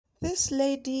This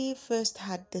lady first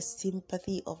had the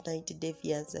sympathy of 90 Day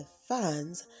Fiancé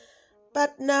fans,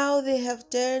 but now they have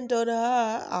turned on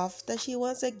her after she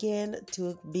once again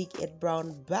took Big Ed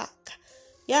Brown back.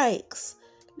 Yikes!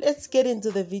 Let's get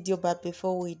into the video, but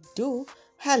before we do,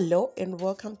 hello and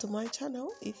welcome to my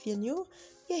channel. If you're new,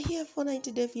 you're here for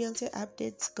 90 Day Fiancé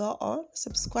updates. Go on,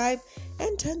 subscribe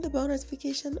and turn the bell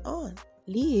notification on.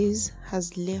 Liz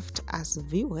has left us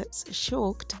viewers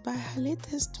shocked by her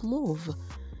latest move.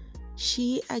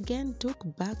 She again took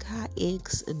back her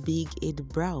ex Big Ed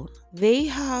Brown. They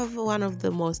have one of the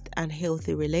most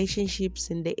unhealthy relationships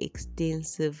in the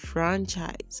extensive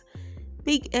franchise.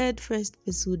 Big Ed first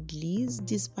pursued Liz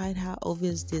despite her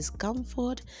obvious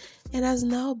discomfort and has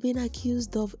now been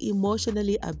accused of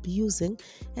emotionally abusing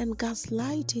and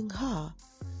gaslighting her.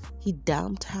 He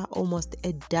dumped her almost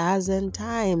a dozen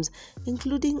times,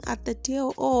 including at the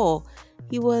tail end.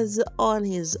 He was on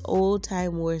his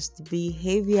all-time worst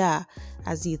behavior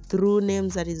as he threw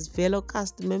names at his fellow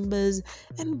cast members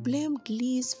and blamed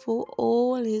Liz for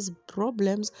all his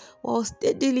problems while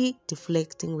steadily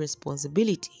deflecting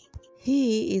responsibility.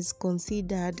 He is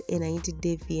considered a 90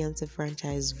 Day Fiancé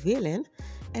franchise villain,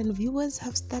 and viewers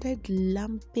have started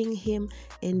lumping him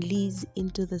and Liz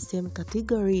into the same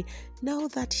category now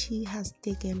that she has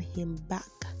taken him back.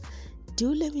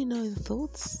 Do let me know your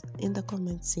thoughts in the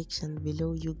comment section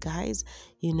below, you guys.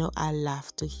 You know I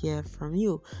love to hear from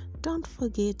you. Don't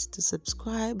forget to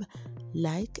subscribe,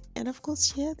 like, and of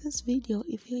course share this video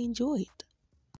if you enjoyed.